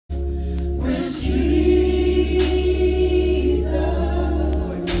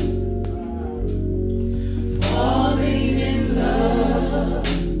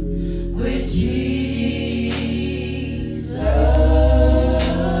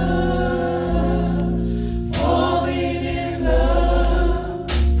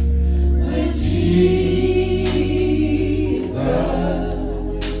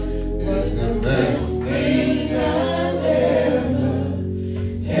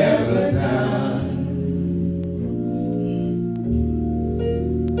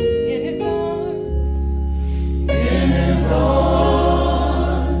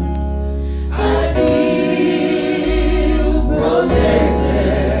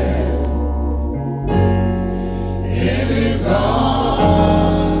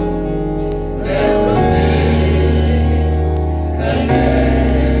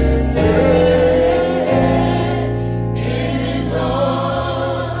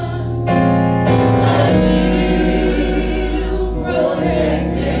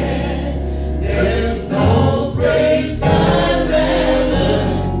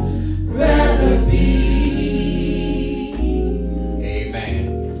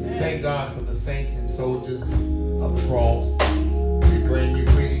saints and soldiers of the cross. We bring you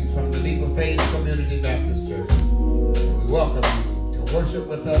greetings from the Leap of Faith Community Baptist Church. And we welcome you to worship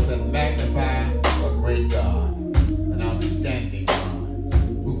with us and magnify a great God, an outstanding God,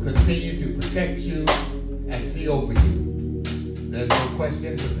 who continue to protect you and see over you. There's no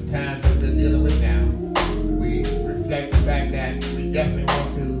question with the times that we're dealing with now. We reflect the fact that we definitely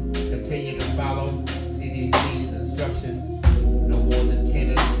want to continue to follow CDC's instructions, no more than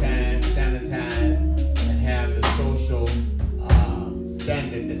 10 at a time, sanitize, and have the social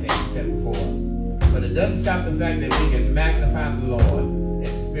standard that they set before us. But it doesn't stop the fact that we can magnify the Lord in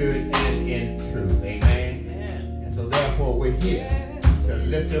spirit and in truth. Amen? And so therefore we're here to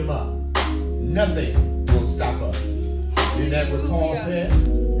lift him up. Nothing will stop us. Isn't that what Paul said?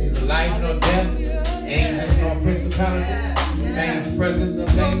 Neither life nor death, angels nor principalities, things present or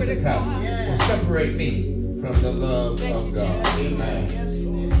things to come, will separate me from the love of God. Amen.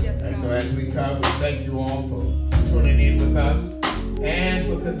 And so as we come, we thank you all for tuning in with us and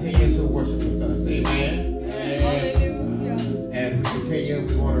for continuing to worship with us. Amen. As we continue,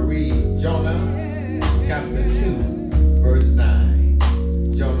 we want to read Jonah chapter 2, verse 9.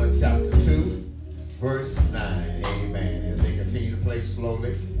 Jonah chapter 2, verse 9. Amen. As they continue to play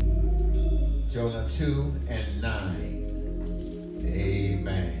slowly. Jonah 2 and 9.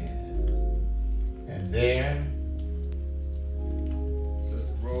 Amen. And there,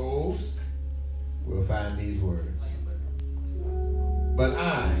 Sister Rose will find these words. But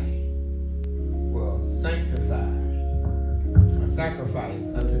I will sacrifice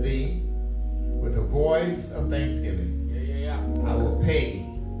unto thee with a voice of thanksgiving. I will pay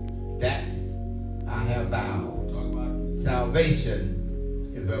that I have vowed.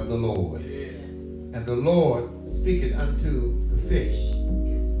 Salvation is of the Lord. And the Lord speaketh unto the fish,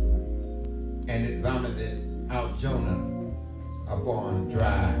 and it vomited out Jonah upon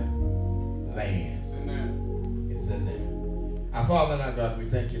dry land. It's in there. Our Father and our God, we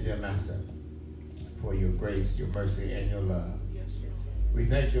thank you, dear Master, for your grace, your mercy, and your love. We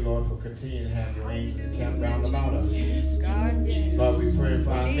thank you, Lord, for continuing to have your angels encamped round about us. Lord, we pray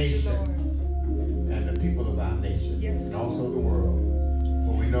for our nation and the people of our nation, and also the world.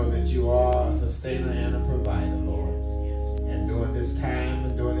 For we know that you are a sustainer and a provider, Lord. And during this time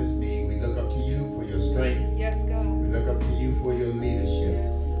and during this need, we look up to you for your strength. Yes, God. We look up to you for your leadership.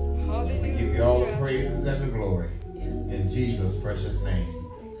 And we give you all the praises and the glory. In Jesus' precious name.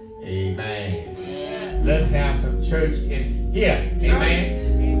 Amen. Amen. Let's have some church in here.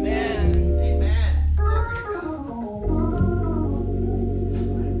 Amen. Amen. Amen. Glory to God.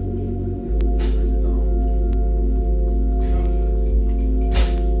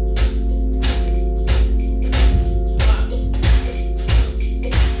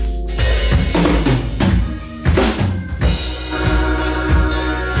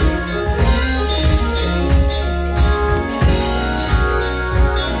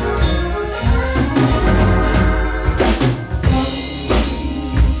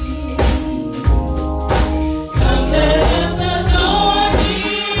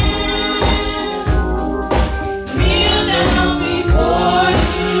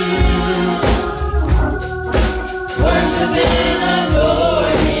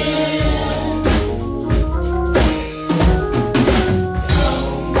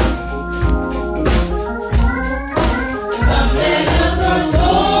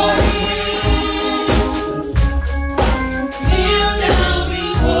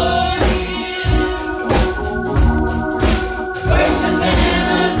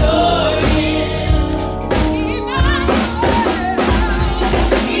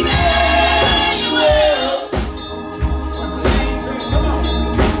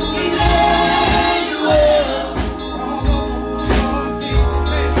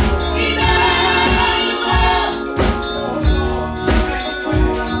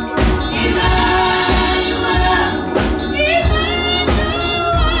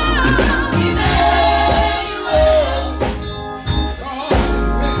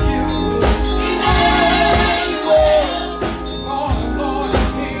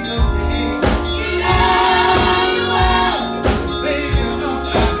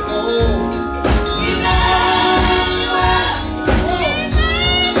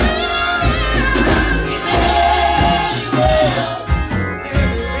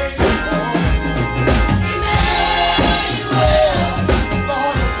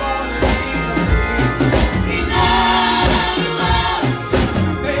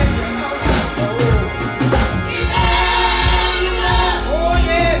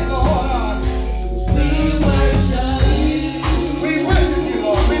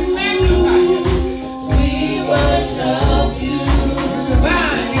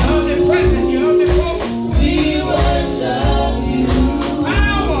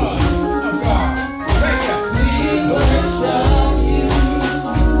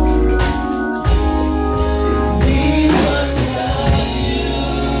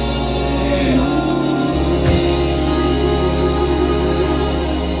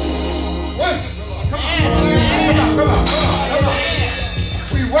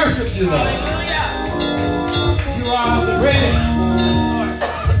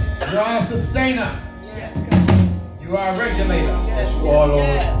 You are a sustainer. Yes, God. You are a regulator. Yes, you are, Lord.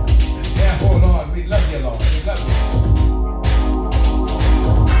 yes. Therefore, Lord, we love you, Lord. We love you.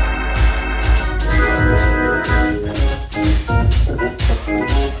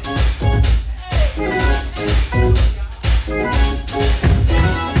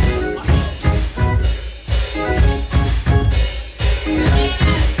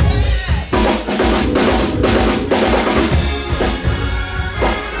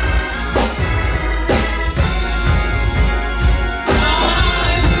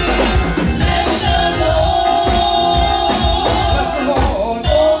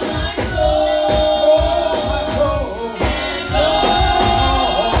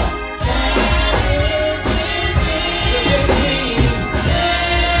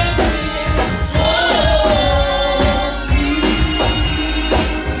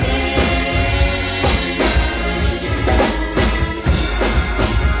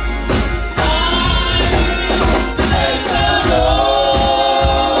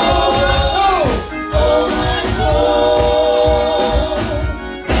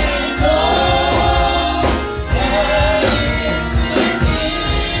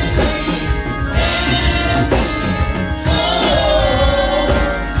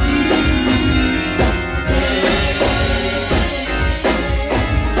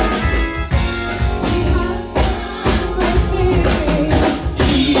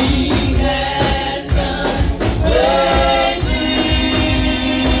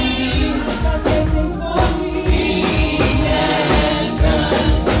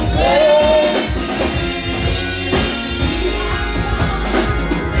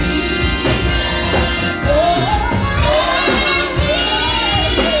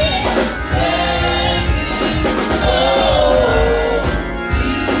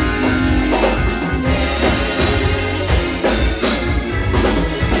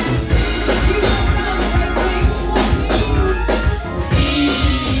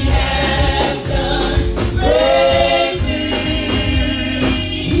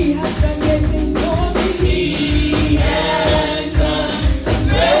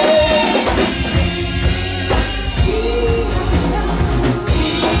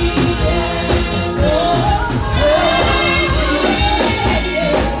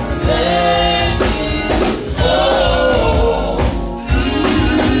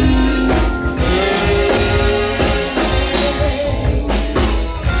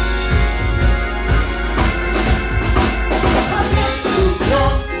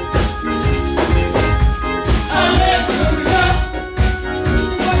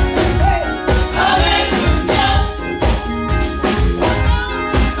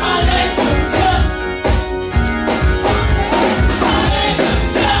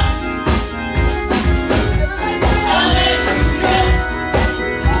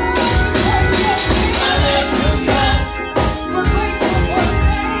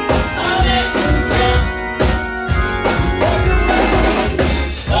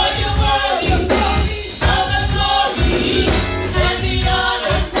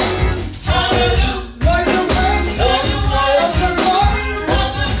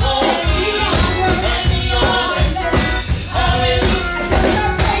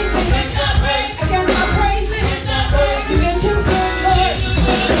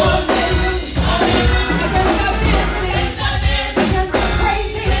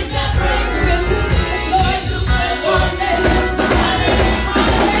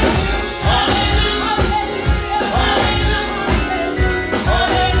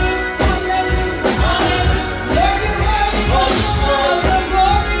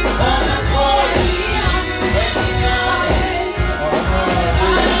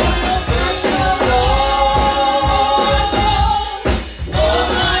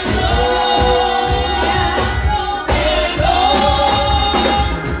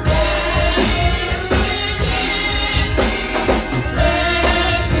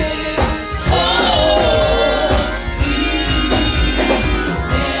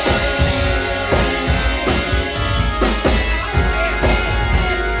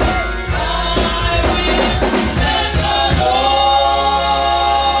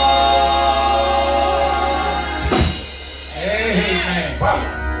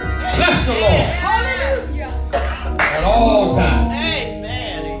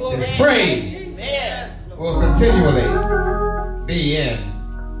 continually be in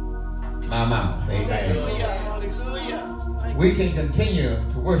my mouth. Amen. We can continue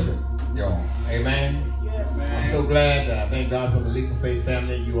to worship, y'all. Amen. I'm so glad that I thank God for the Leap of Faith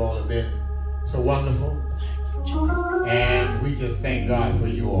family. You all have been so wonderful. And we just thank God for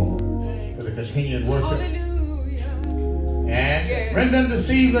you all, for the continued worship. And render unto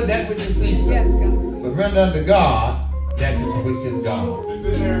Caesar that which is Caesar. Yes, God. But render unto God that which is God.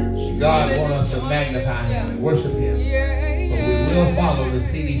 God wants us to magnify Him and worship Him. But we will follow the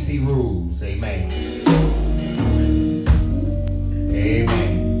CDC rules. Amen.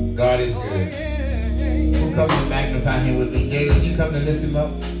 Amen. God is good. Who comes to magnify Him with me? Jalen, you come to lift Him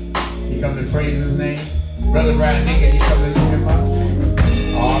up? You come to praise His name? Brother Brian Nickett, you come to lift Him up?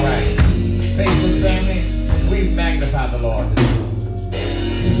 All right. Faithful family, we magnify the Lord today.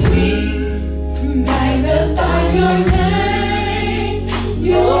 We magnify your name,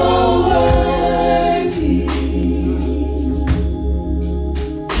 you're worthy.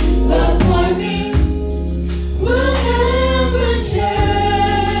 Love for me will never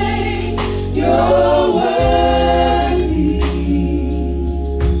change, you're worthy.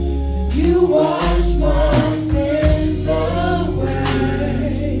 You wash my sins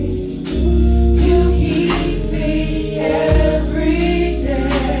away, you keep me every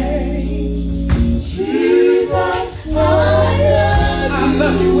day. Jesus, I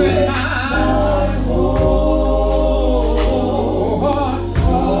love you with my whole heart.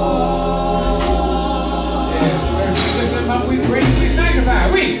 Yes, we praise, we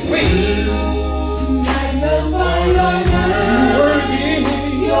magnify, we magnify your name.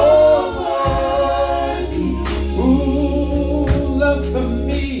 worthy, You're worthy. ooh, love for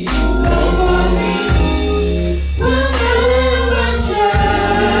me, Love for me will never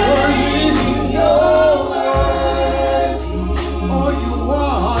change. You're worthy. oh, you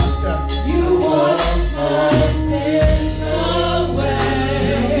washed, You wash my sins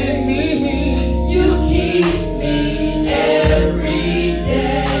away. in me, You keep me every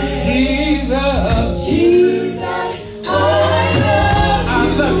day. Jesus, Jesus,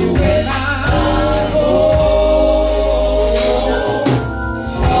 I love you with my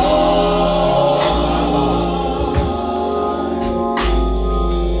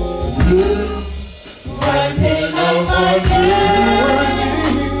Writing of my name,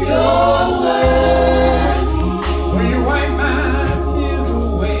 you're worthy. when you wipe my tears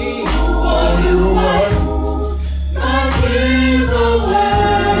away, For you wipe my tears away.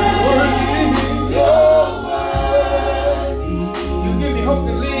 You're worthy. you give me hope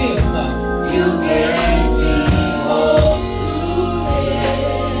to live, You gave me hope to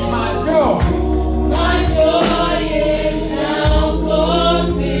live. my joy, My joy is now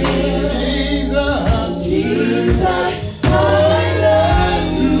fulfilled. Jesus, Jesus, I love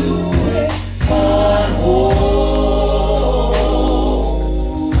you with my whole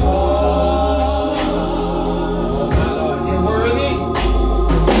heart. oh my Lord, you're worthy,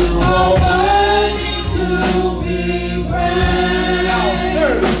 You are worthy to be I'll praised.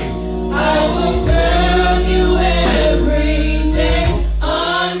 serve you, I will serve you every day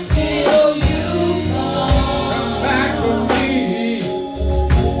until you come. back for me,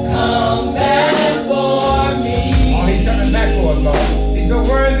 Come back for me. oh, He's coming back for us, Lord, He's so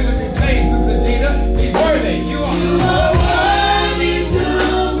worthy to be praised, Sister Gina, He's worthy, you You are, are worthy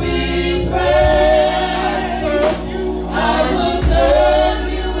to be praised. I will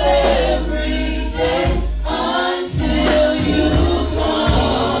serve you every day until you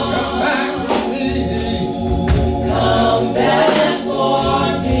come. back for me, Come back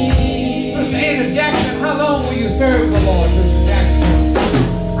for me. Sister Anna Jackson, how long will you serve the Lord, Sister Jackson?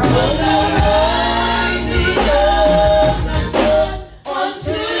 How From long? the rising of the sun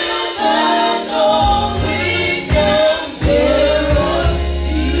until the going down, there was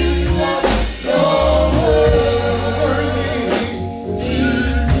Jesus, your word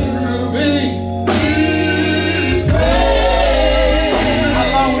To be. be praised. How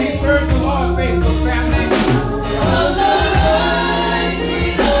long we serve the Lord, faithful family? From the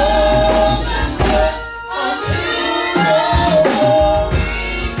rising of the sun until the going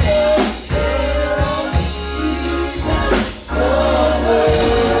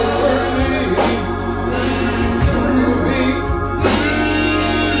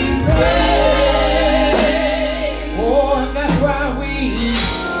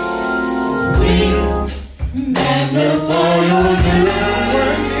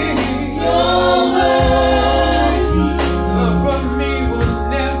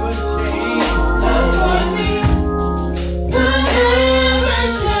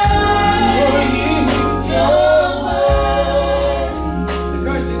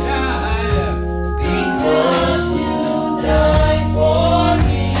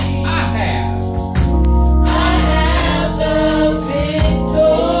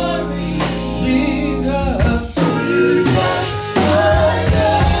Jesus.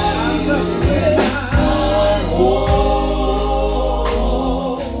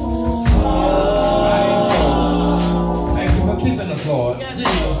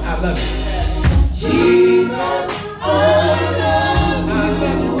 I love you. Jesus, I love I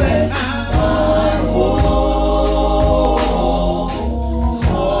love you and I love you.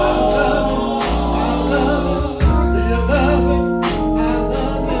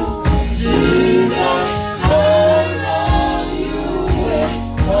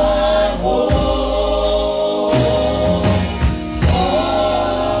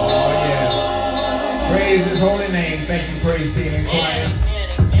 Praise team and choir.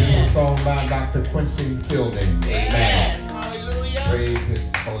 This is a song by Dr. Quincy Fielding. Amen. Hallelujah. Praise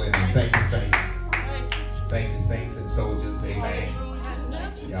his holy name. Thank you, saints. Thank you, saints and soldiers. Amen.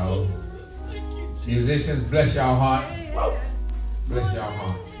 Y'all. Musicians, bless your hearts. Bless your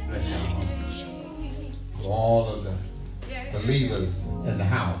hearts. Bless your hearts. To all of the believers in the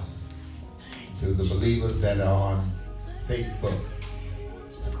house. To the believers that are on Facebook.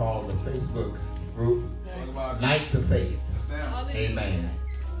 I call the Facebook group Knights of Faith. Amen.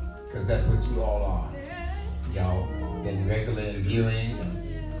 Because that's what you all are. Y'all been regularly viewing,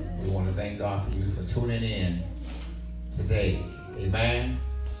 and we want to thank God for you for tuning in today. Amen.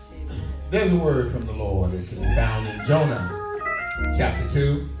 There's a word from the Lord that can be found in Jonah chapter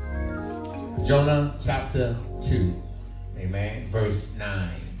 2. Jonah chapter 2. Amen. Verse 9.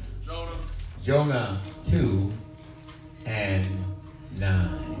 Jonah 2 and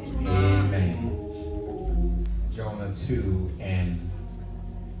 9. Amen. Jonah 2 and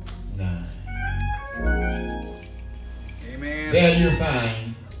 9. Amen. There you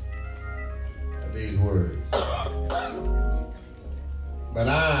find these words. But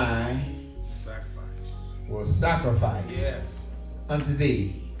I will sacrifice unto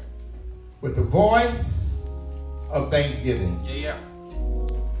thee with the voice of thanksgiving.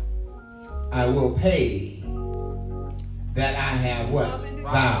 I will pay that I have what?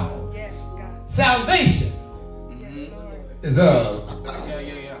 Vowed. Yes, God. Salvation is of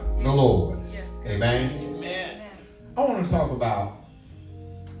the Lord. Yes. Amen. Amen. I want to talk about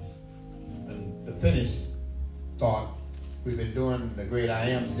the finished thought. We've been doing the Great I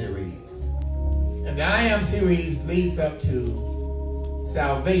Am series. And the I Am series leads up to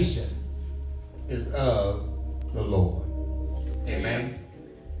salvation is of the Lord. Amen.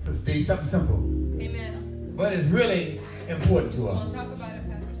 So it's something simple. Amen. But it's really important to us. Talk about it,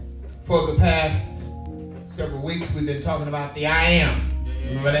 Pastor. For the past several weeks, we've been talking about the I Am.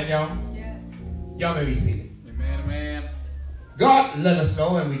 Remember that, y'all? Yes. Y'all may be seated. Amen. God let us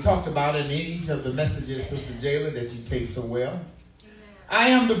know, and we talked about it in each of the messages, Sister Jayla, that you taped so well. Amen. I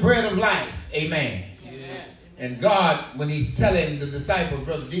am the bread of life. Amen. Yes. And God, when he's telling the disciples,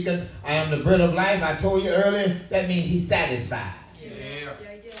 Brother Deacon, I am the bread of life, I told you earlier, that means he's satisfied. Yeah.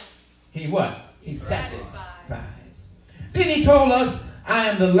 He what? He satisfies. Then he told us, I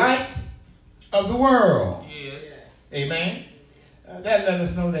am the light of the world. Yes. Amen. That let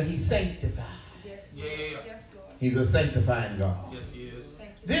us know that he sanctifies. Yes. Yeah. Yes, Lord. He's a sanctifying God. Yes, he is.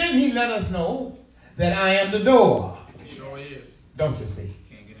 Thank you. Then he let us know that I am the door. He sure is. Don't you see?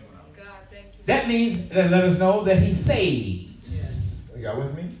 Can't get him out. God, thank you. That means that let us know that he saves. Yes. Are y'all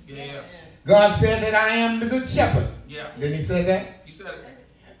with me? Yeah. God said that I am the good shepherd. Yeah. Didn't he say that? He said it.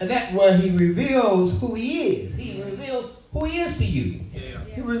 And that's where he reveals who he is. He reveals who he is to you. Yeah.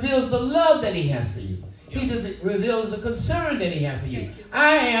 He reveals the love that he has for you. He reveals the concern that he has for you.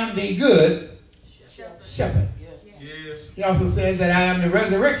 I am the good shepherd. Yes. He also says that I am the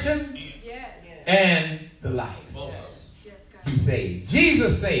resurrection Yes. and the life. Both. Yes, God. He saves.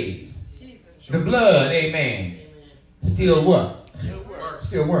 Jesus saves. Jesus. The blood, amen, still what? Still works.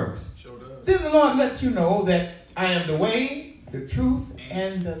 Still works. Sure does. Then the Lord lets you know that I am the way, the truth,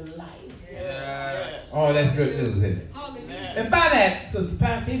 and the life. Yes. Oh, that's good news, isn't it? Hallelujah. And by that, Sister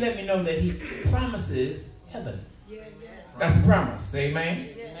Pastor, he let me know that he promises heaven. Yeah, yeah. That's a promise, amen?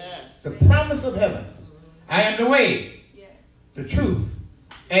 Yes. The promise of heaven. I am the way, Yes. the truth,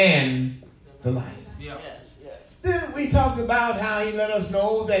 and the life. Yeah. Then we talked about how he let us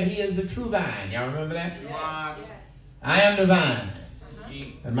know that he is the true vine. Y'all remember that? Right. Yes. I am the vine, Yeah.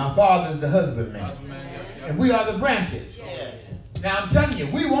 and my Father is the husbandman. Husband, yeah. And we are the branches. Yes. Now I'm telling you,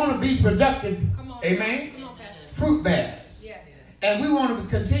 we want to be productive, Come on. amen, Come on, Pastor. fruit bearers. Yeah. And we want to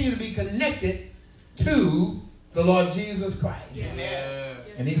continue to be connected to the Lord Jesus Christ. Yes.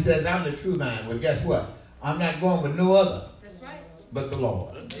 And he says, I'm the true vine. Well, guess what? I'm not going with no other That's right. but the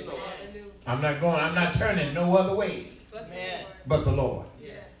Lord. Hallelujah. I'm not turning no other way But the Man. Lord. but the Lord.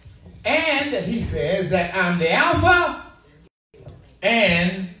 Yes. And he says that I'm the Alpha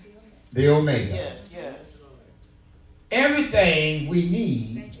and the Omega. Yes. Everything we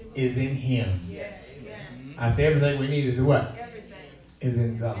need is in him. Yes. Yes. I say everything we need is what? Everything. Is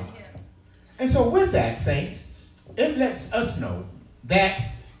in God. In Him. And so with that, saints, it lets us know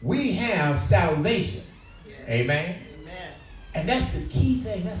that we have salvation. Amen. And that's the key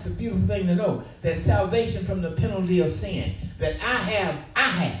thing. That's the beautiful thing to know. That salvation from the penalty of sin. That I have.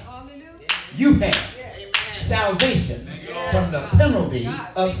 Hallelujah. You have. Salvation from the penalty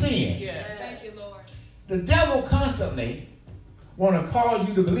of sin. Thank you, Lord. The devil constantly want to cause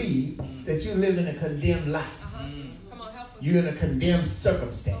you to believe that you live in a condemned life. Come on, help us. You're in a condemned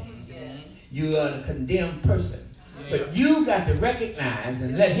circumstance. You are a condemned person. But you got to recognize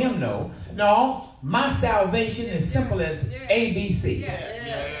and let him know, no, my salvation is simple as ABC.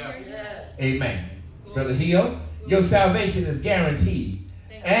 Amen. Brother Hill, your salvation is guaranteed.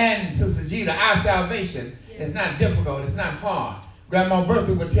 And Sister Gita, our salvation is not difficult. It's not hard. Grandma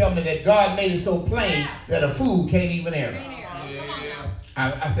Bertha would tell me that God made it so plain that a fool can't even err it.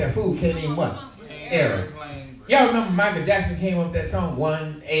 I said a fool can't even what? Err it. Y'all remember Michael Jackson came up with that song,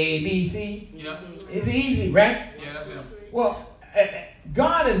 1ABC? Yeah. It's easy, right? Yeah, that's him. Well,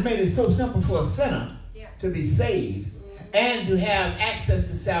 God has made it so simple for a sinner to be saved and to have access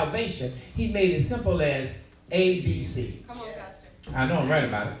to salvation. He made it simple as ABC. Come on, Pastor. I know I'm right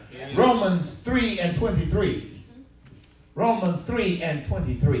about it. Romans 3 and 23. Romans 3 and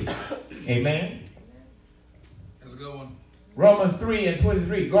 23. Amen. That's a good one. Romans 3 and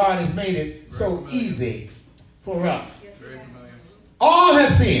 23. God has made it so easy for us. Very familiar. All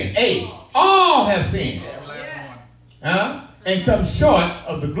have sinned. All have sinned. And come short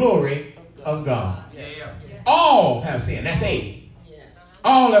of the glory of God. All have sinned. That's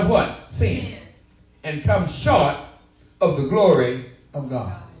all have what? Sinned. And come short of the glory of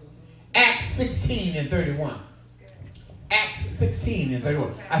God. Acts 16 and 31. Acts 16 and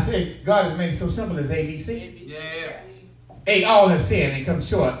 31. I said God has made it so simple as ABC. All have sinned and come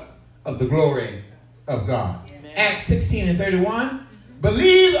short of the glory of God. Acts 16 and 31.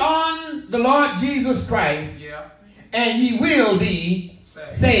 Believe on the Lord Jesus Christ, and ye will be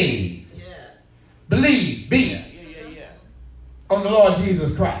saved. Believe, on the Lord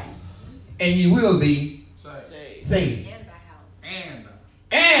Jesus Christ, and ye will be saved.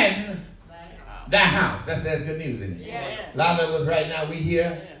 And thy house. That's good news, isn't it? A lot of us right now, we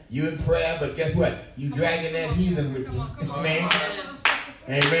here, you in prayer, but guess what? You dragging that heathen with you. Amen.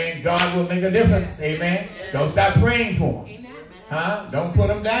 Amen. God will make a difference. Amen. Don't stop praying for them. Don't put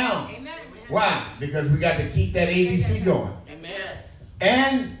them down. Why? Because we got to keep that ABC going.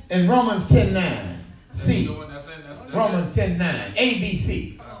 And in Romans 10:9, see, Romans 10:9,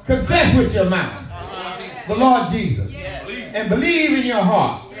 ABC. Confess with your mouth the Lord Jesus and believe in your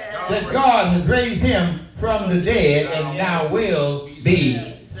heart that God has raised him from the dead and now will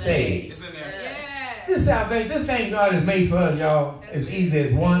be saved. This salvation, this thing God has made for us, y'all, as easy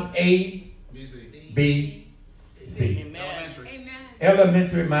as 1A, B, C.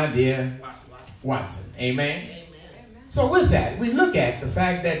 Elementary, my dear Watson. Amen. So with that, we look at the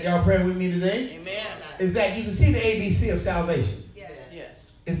fact that y'all praying with me today. Is that you can see the ABC of salvation.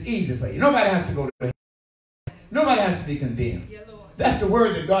 It's easy for you. Nobody has to go to hell. Nobody has to be condemned. That's the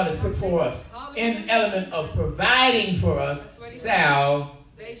word that God has put for us in element of providing for us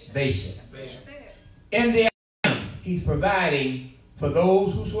salvation. In the elements, he's providing for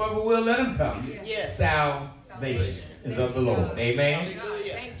those whosoever will let him come. Salvation is of the Lord. Amen.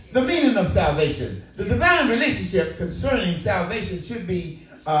 The meaning of salvation. The divine relationship concerning salvation should be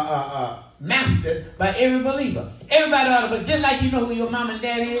mastered by every believer. Everybody ought to, but just like you know who your mom and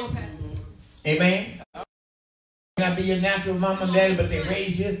dad is. Amen. Not be your natural mom and daddy, but they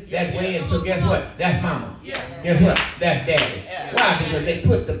raise you that way, and so guess what? That's mama. Guess what? That's daddy. Why? Because they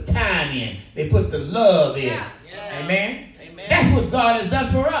put the time in. They put the love in. Amen. That's what God has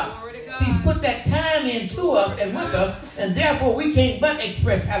done for us. He's put that time into us and with us, and therefore we can't but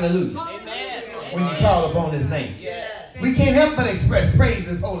express hallelujah when you call upon his name. We can't help but express praise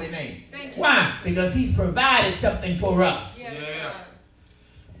his holy name. Why? Because he's provided something for us.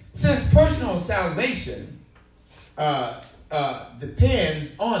 Since personal salvation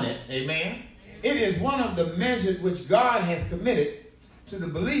depends on it, amen, it is one of the measures which God has committed to the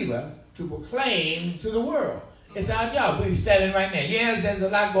believer to proclaim to the world. It's our job. We're standing right now. Yeah, there's a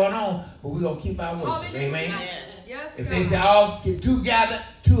lot going on, but we're going to keep our worship. Amen. If they say all get two gathered,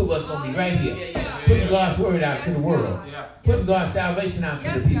 two of us going to be right here. Putting God's word out to the world. Putting God's salvation out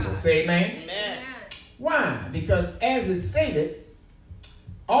to the people. Say amen. Why? Because as it's stated,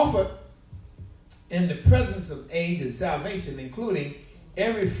 offered in the presence of age and salvation, including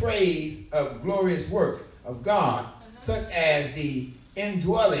every phrase of glorious work of God, such as the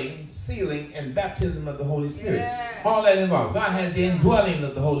indwelling, sealing, and baptism of the Holy Spirit. All that involved. God has the indwelling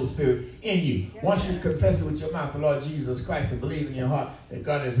of the Holy Spirit in you. Once you confess it with your mouth, the Lord Jesus Christ, and believe in your heart that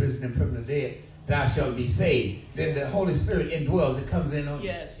God has risen him from the dead, thou shalt be saved. Then the Holy Spirit indwells. It comes in on you.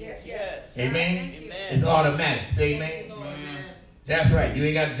 Yes. Amen? Amen. It's automatic. Say amen. Thank you, Lord. That's right. You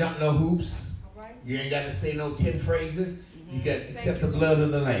ain't got to jump no hoops. All right. You ain't got to say no 10 phrases. You got to accept you, the blood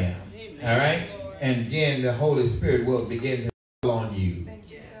of the Lamb. Amen. All right? Lord. And again, the Holy Spirit will begin to fall on you. Thank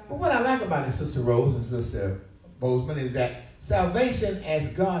you, God. But what I like about it, Sister Rose and Sister Bozeman, is that salvation as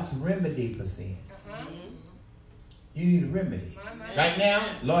God's remedy for sin. Uh-huh. You need a remedy. My. Right now,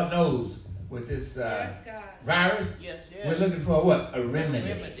 Lord knows with this Yes, God. virus, Yes. we're looking for what? A remedy.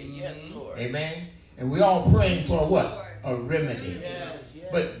 Yes, Lord. Amen? And we're all praying for what? A remedy. Yes.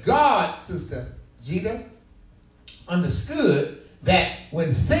 But God, Sister Gita, understood that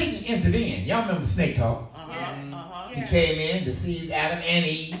when Satan entered in, y'all remember snake talk? He came in, deceived Adam and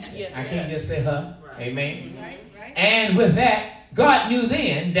Eve. Yes, I can't just say her. Right. Amen. Right. And with that, God knew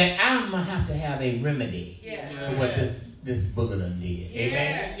then that I'm going to have to have a remedy Yeah. for what this booger done did.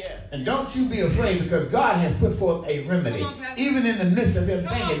 Amen. Yeah. And don't you be afraid, because God has put forth a remedy. Come on, Pastor. Even in the midst of him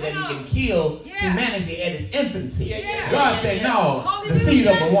Come thinking on, that come he on. can kill Yeah. humanity at its infancy. Yeah. God said, no, the Hallelujah. seed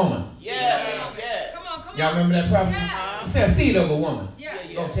of a woman. Yeah. Come on. Y'all remember that prophecy? Yeah. He said, seed of a woman. Yeah.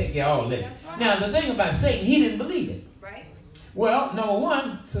 Gonna take care of all this. That's right. Now, the thing about Satan, he didn't believe it. Right. Well, number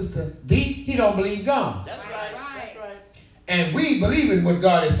one, Sister D, he don't believe God. That's right. That's right. And we believe in what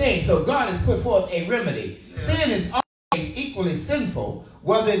God is saying. So God has put forth a remedy. Sin is always equally sinful,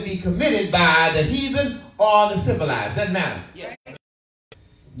 whether it be committed by the heathen or the civilized. Doesn't matter. Yeah.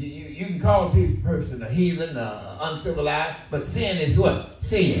 You can call a person a heathen, uncivilized, but sin is what?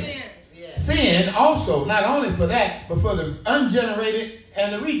 Sin. Yeah. Sin also, not only for that, but for the ungenerated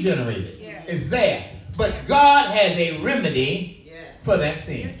and the regenerated. Yeah. It's there. But God has a remedy Yeah. for that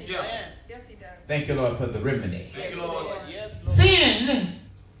sin. Yes, he does. Yes, he does. Thank you, Lord, for the remedy. Thank you, Lord. Yes, Lord. Sin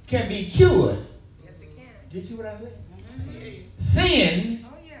can be cured. Yes, he can. Did you what I said? Yeah. Sin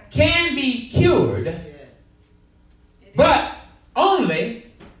Oh, yeah. can be cured, Yes. It is. but only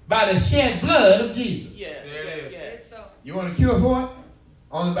by the shed blood of Jesus. Yes. There it is. It Yes. is so. You want a cure for it?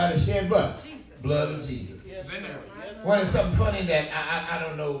 Only by the shed blood. Jesus. Blood of Jesus. Yes. It's in there. Yes. Well, it's something funny that I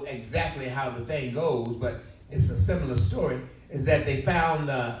don't know exactly how the thing goes, but it's a similar story. Is that they found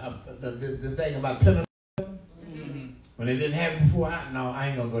this thing about penicillin when they didn't have it before? I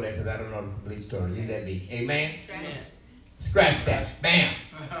ain't gonna go there because I don't know the complete story. Leave that be. Amen. Yes. Scratch that. Bam.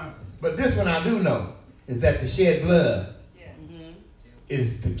 But this one I do know is that the shed blood Yeah.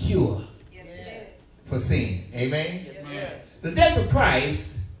 is the cure Yes, it is. for sin. Amen. Yes. The death of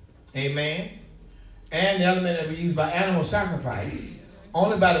Christ, amen, and the element that we used by animal sacrifice,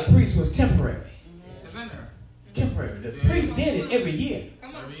 only by the priest was temporary. It's in there. Temporary. The priest did it every year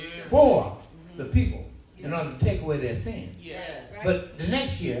Come on. Every year. for the people in order to take away their sins. Yeah. Right. But the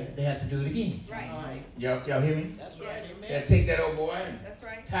next year, they have to do it again. Right. Right. Y'all hear me? That's right. They Amen. had to take that old boy and That's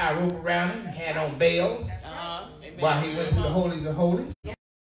right. tie a rope around him, had on bells, Amen. while he went to the holies of holies. In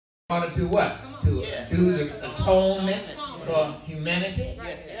order to what? To Yeah. do the atonement for humanity.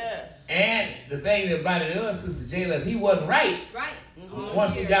 Yes. Yes. And the thing about it was, Sister Jayla, if he wasn't right, Right.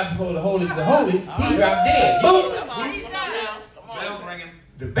 once he got before the holies of holies, he dropped dead. Boom! Come on. Jesus. Come on now. Come on. Bells ringing.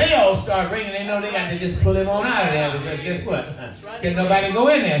 The bells start ringing. They know they got to just pull him on out of there, because guess what? Can nobody go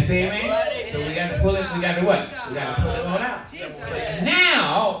in there? Say amen. So we got to pull it. We got to what? We got to pull him on out. Jesus. But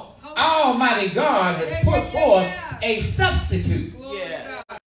now, Almighty God has put forth a substitute, Glory to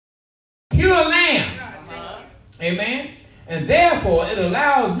God. pure lamb. God, thank you. Amen. And therefore, it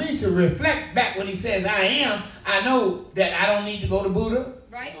allows me to reflect back when he says I am. I know that I don't need to go to Buddha.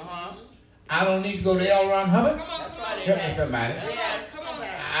 Right? I don't need to go to L. Ron Hubbard. Come on, That's come right. on. Help me somebody. Yeah. Come on.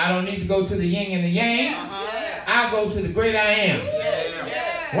 I don't need to go to the yin and the yang. Yeah. I go to the great I am.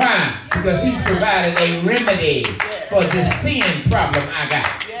 Yeah. Why? Because he's provided a remedy for this sin problem I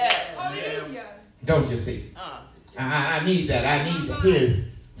got. Yeah. Hallelujah. Don't you see? I need that. I need his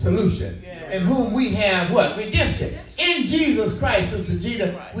solution. In whom we have what? Redemption. In Jesus Christ, Sister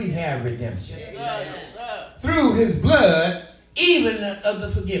Gita, we have redemption. Yes, sir. Through his blood, even of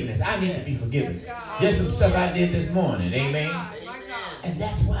the forgiveness. I need to be forgiven. Yes, God. Just some stuff I did this morning. My Amen. God, my God. And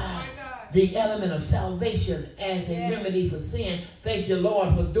that's why My God. the element of salvation as a remedy for sin, thank you,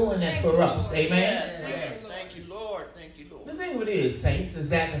 Lord, for doing that for us. Amen. Yes, yes. Thank you, Lord. Thank you, Lord. The thing with it is, saints, is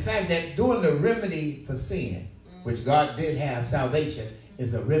that the fact that doing the remedy for sin, which God did have, salvation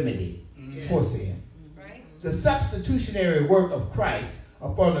is a remedy for sin. Right? The substitutionary work of Christ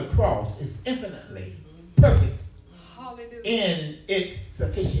upon the cross is infinitely perfect Hallelujah. in its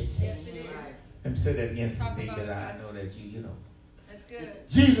sufficiency. Yes, it is. Let me say that again, Talk Sister D, about because it, I Pastor. know that you know. That's good.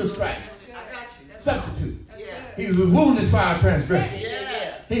 Jesus Christ, That's good. I got you. That's substitute. That's Yeah. good. He was wounded for our transgression.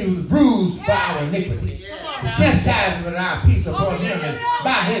 Yeah. He was bruised for our iniquities. Yeah. The chastisement of our peace upon him, and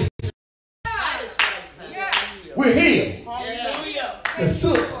by his we're healed. Hallelujah. The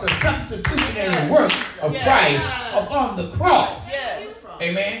substitutionary work of Christ upon the cross, Yes.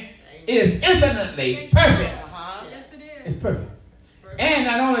 amen, is infinitely perfect. Uh-huh. Yes, it is. It's perfect. And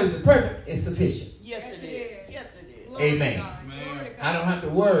not only is it perfect, it's sufficient. Yes, it is. Yes, it is. Glory Amen. to God. Glory to God. I don't have to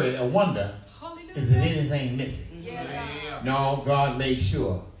worry or wonder, Hallelujah. is there anything missing? Yeah, God. No, God made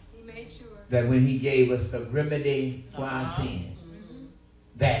sure He made sure. that when he gave us the remedy for our sin,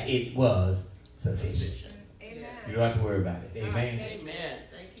 that it was sufficient. Amen. You don't have to worry about it. Amen. Amen.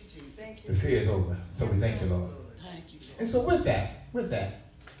 Thank you, Jesus. Thank The you. fear is over. So we thank you, Lord. Thank you, Lord. And so with that,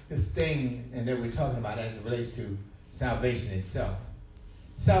 this thing and that we're talking about as it relates to salvation itself.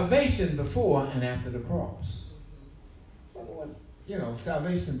 Salvation before and after the cross. You know,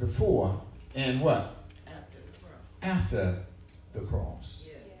 salvation before and what? After the cross. After the cross.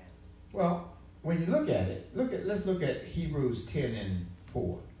 Yes. Well, when you look at it, let's look at Hebrews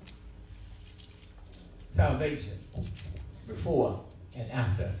 10:4. Salvation before and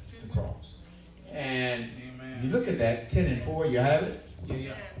after the cross. And you look at that, 10:4, you have it?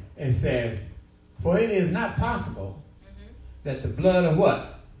 Yeah. It says, for it is not possible that the blood of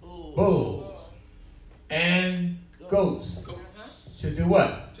what? Bulls and goats should do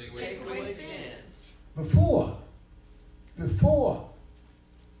what? Take away sins. Before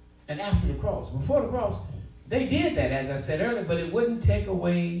and after the cross. Before the cross, they did that, as I said earlier, but it wouldn't take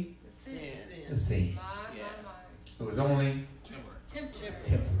away Sins. the sin. It was only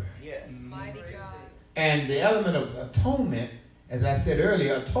temporary. Yes. Mighty God. And the element of atonement, as I said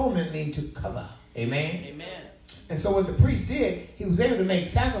earlier, atonement means to cover. Amen? Amen. And so what the priest did, he was able to make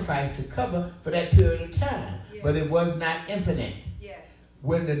sacrifice to cover for that period of time. Yeah. But it was not infinite. Yes.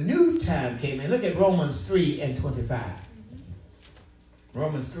 When the new time came in, look at Romans 3:25.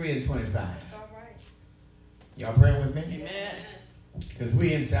 Romans 3:25. That's all right. Y'all praying with me? Amen. Because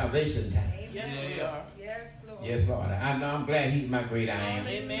we in salvation time. Amen. Yes, we are. Yes, Lord. Yes, Lord. I'm glad he's my great I am.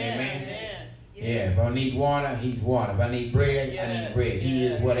 Amen. Amen. Yeah, if I need water, he's water. If I need bread, I need bread. He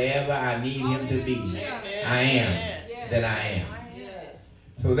is whatever I need him to be. Hallelujah. I am Yes. that I am. Yes.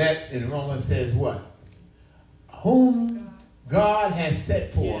 So that in Romans says what? Whom God has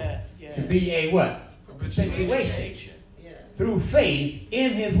set forth Yes. Yes. to be a what? Perpetuation. Yes. Through faith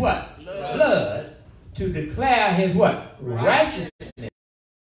in his what? Blood. Blood. To declare his what? Righteousness.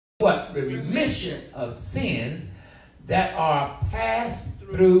 What? The remission of sins that are passed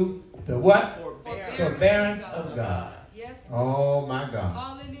through the what? Forbearance of God. Yes. Oh my God.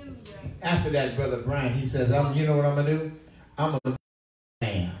 Hallelujah. After that, Brother Brian, he says, you know what I'm going to do? I'm going to give you a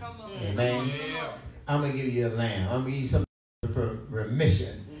lamb. Come on. Amen. I'm going to give you a lamb. I'm going to give you something for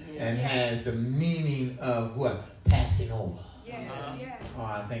remission. And has the meaning of what? Passing over. Yes. Yes. Oh,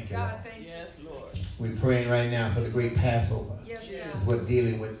 I thank you, God, Lord. thank you. Yes, Lord. We're praying right now for the great Passover. Yes, It's God. what's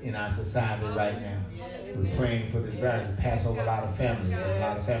dealing with in our society right now. Yes. We're praying for this virus to pass over a lot of families, and a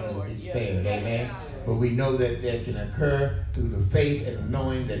lot of families be spared. Amen. But we know that that can occur through the faith and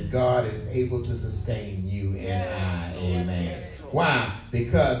knowing that God is able to sustain you and I. Amen. Why?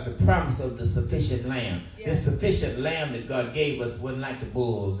 Because the promise of the sufficient lamb. This sufficient lamb that God gave us wasn't like the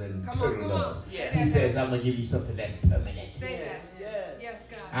bulls and turtle doves. He says, I'm going to give you something that's permanent. Say that. Yes. Yes,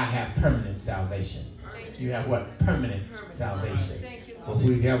 God. I have permanent salvation. Thank you. You have what? Permanent salvation. Thank you, But Lord.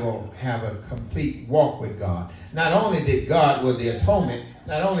 we ever have a complete walk with God. Not only did God with the atonement,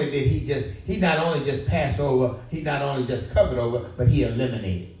 not only did he not only just passed over, he not only just covered over, but he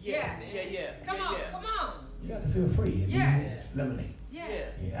eliminated. Yeah. Yeah. Come on. Come on. You got to feel free. Yeah. Eliminate. Yeah.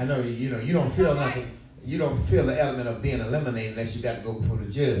 Yeah, I know you don't feel nothing. You don't feel the element of being eliminated unless you got to go before the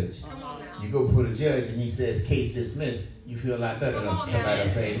judge. Come on now. You go before the judge and he says case dismissed. You feel a lot better. Come on Somebody now. will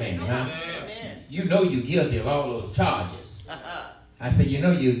say amen. Huh? Amen. You know you're guilty of all those charges. I said, you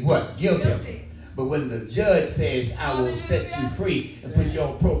know you what? Guilty of it. But when the judge says, I will set you free and put you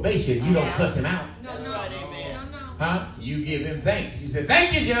on probation, you don't cuss him out. No, That's no. right, amen. No, no. Huh? You give him thanks. You said,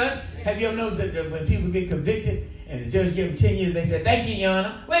 thank you, Judge. Have you ever noticed that when people get convicted and the judge gives them 10 years, they say, thank you, Your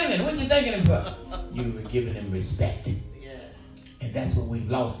Honor. Wait a minute, what are you thanking him for? You were giving him respect. Yeah. And that's what we've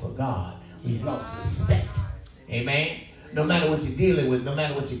lost for God. We've lost respect. Amen? No matter what you're dealing with, no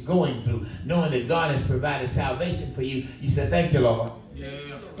matter what you're going through, knowing that God has provided salvation for you, you say, thank you, Lord. Yeah.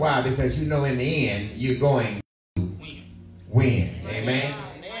 Why? Because you know in the end, you're going to win. Amen?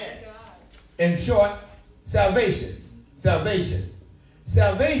 Amen. In short, salvation. Salvation.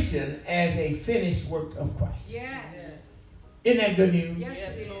 Salvation as a finished work of Christ. Yes. Isn't that good news? Yes,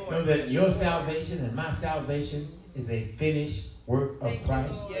 Yes, it is. Lord. Know that your salvation and my salvation is a finished work of Thank you, Christ.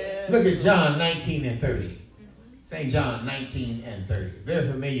 Lord. Yes. Look at John 19:30. St. John 19:30.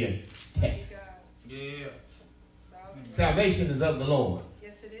 Very familiar text. Yeah. Salvation is of the Lord.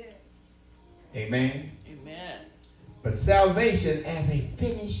 Yes, it is. Amen. Amen. But salvation as a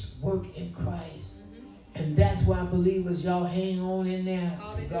finished work in Christ. And that's why believers, y'all hang on in there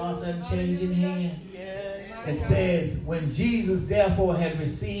to God's unchanging hand. Yes. It says, when Jesus therefore had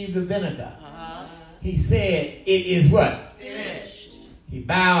received the vinegar, he said, it is what? Finished. He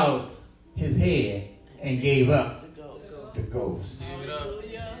bowed his head and gave up the ghost.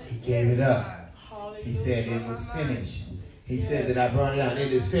 Hallelujah. He gave it up. Hallelujah. He said it was finished. He said that I brought it out.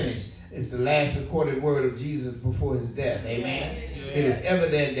 It is finished. It's the last recorded word of Jesus before his death. Amen. Yes. It is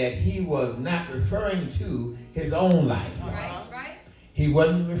evident that he was not referring to his own life. Right. He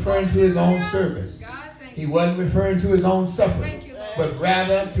wasn't referring to his own service. God, thank He you. wasn't referring to his own Thank suffering, you, Lord. but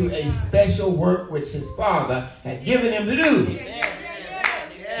rather to a special work which his Father had given him to do.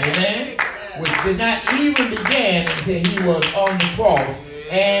 Amen. Which did not even begin until he was on the cross,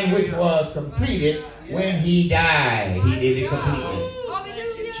 and which was completed when he died. He did it completely.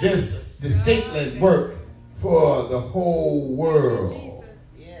 Hallelujah. This distinctly work for the whole world.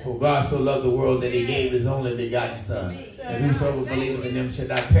 Jesus. For God so loved the world that he gave his only begotten Son, that whosoever believeth in him should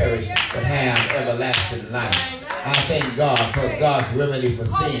not perish, but have everlasting life. I thank God for God's remedy for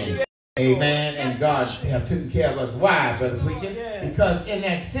sin. Amen. And God have taken care of us. Why, Brother Preacher? Because in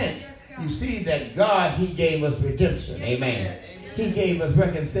that sense, you see that God, he gave us redemption. Amen. He gave us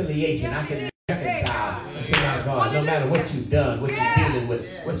reconciliation. I can reconcile unto my God. No matter what you've done, what you're dealing with,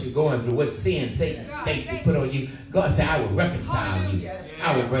 what you're going through, what sin Satan's state to put on you, God said, I will reconcile you.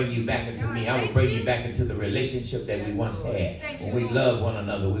 I will bring you back into me. I will bring you back into the relationship that we once had. When we loved one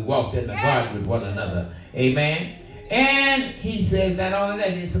another. We walked in the garden with one another. Amen. And he says not only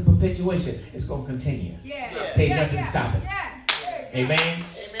that, it's a perpetuation. It's going to continue. Can't nothing stop it. Amen.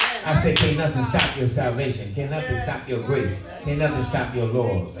 I say, can't nothing stop your salvation. Can't nothing stop your grace. Can't nothing stop your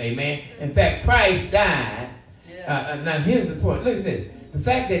Lord. Amen. In fact, Christ died. Now, here's the point. Look at this. The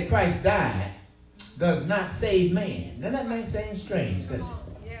fact that Christ died does not save man. Now, that may seem strange, doesn't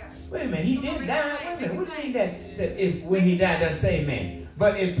it? Wait a minute. He didn't die. Wait a minute. What do you mean that if, when he died doesn't save man?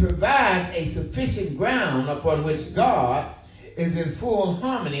 But it provides a sufficient ground upon which God is in full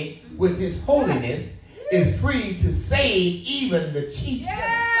harmony with his holiness, is free to save even the chief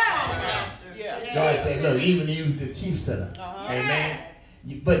sinner. God said, look, even you, the chief sinner. Amen.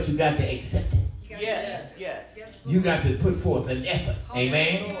 But you got to accept it. Yes. You got to put forth an effort.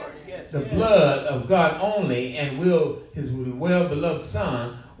 Amen. The blood of God only and his well-beloved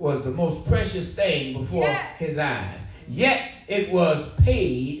Son was the most precious thing before his eyes. Yet it was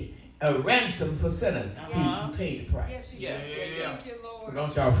paid a ransom for sinners. He paid the price. Thank you, Lord. So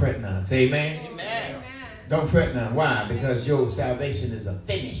don't y'all fret none. Say amen. Amen. Don't fret none. Why? Because your salvation is a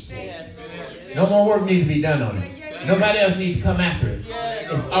finished thing. Yes. No more work needs to be done on it. Nobody else needs to come after it.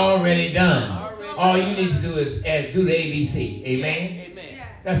 It's already done. All you need to do is do the ABC. Amen.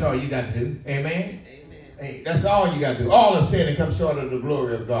 That's all you got to do. Amen. Hey, that's all you got to do. All of sin and come short of the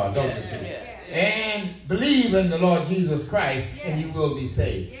glory of God. Don't you see? And believe in the Lord Jesus Christ and you will be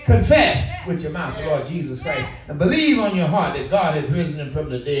saved. Confess with your mouth the Lord Jesus Christ and believe on your heart that God has risen him from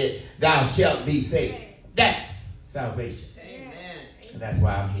the dead. Thou shalt be saved. That's salvation. And that's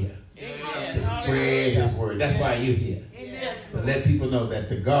why I'm here. To spread his word. That's why you're here. To let people know that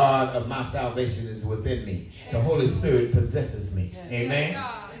the God of my salvation is within me. The Holy Spirit possesses me. Amen.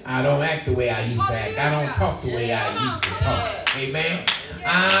 I don't act the way I used to act. I don't talk the way I used to talk. Amen.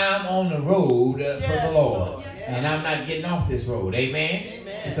 I'm on the road for the Lord. And I'm not getting off this road. Amen.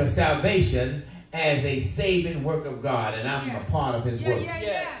 Because salvation as a saving work of God. And I'm a part of his work.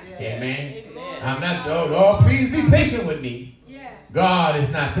 Amen. I'm not, oh, please be patient with me. God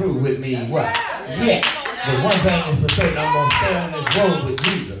is not through with me. What? Yet. But one thing is for certain, I'm going to stay on this road with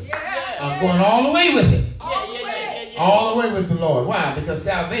Jesus. I'm going all the way with it. All the way with the Lord. Why? Because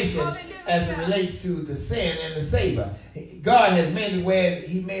salvation, as it relates to the sin and the Savior, God has made it where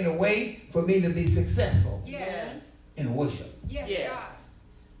he made a way for me to be successful in worship.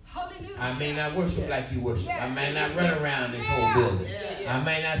 I may not worship like you worship. I may not run around this whole building. I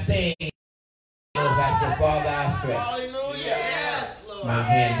may not sing. If I say, Father, I stretch my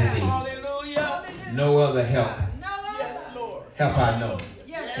hand to thee. No other help. Help I know.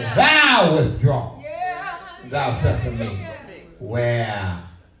 Thou withdraw. Thou said from me, where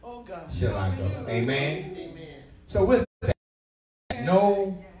shall I go? Amen. So with that,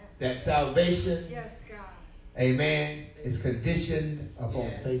 know that salvation, amen, is conditioned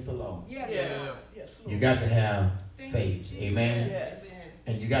upon faith alone. You got to have faith. Amen.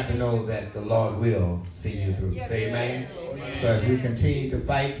 And you got to know that the Lord will see you through. Say amen. So as we continue to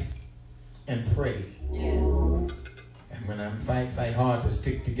fight and pray. And when I fight hard to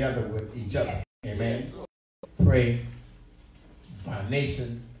stick together with each other. Amen. Pray for our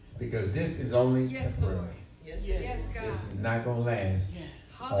nation because this is only temporary. Yes, God. This is not going to last Yes.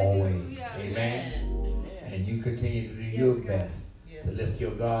 always. Hallelujah. Amen. Amen. And you continue to do Yes, your God. best Yes. to lift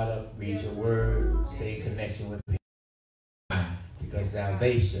your God up, read Yes. your word, stay in connection with Him. Because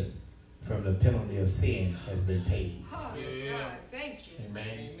salvation from the penalty of sin has been paid. Oh, yes, God. Thank you. Amen.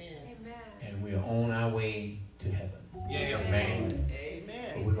 Amen. Amen. And we are on our way to heaven. Yeah. Amen. But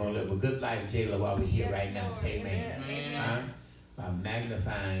Amen. we're going to live a good life, Jayla, while we're here Yes, right now. Lord. Say amen. Amen. Huh? By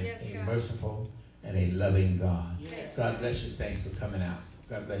magnifying Yes, a God. merciful and a loving God. Yes. God bless you. Thanks for coming out.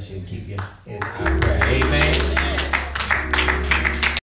 God bless you and keep you in our prayer. Amen. Amen.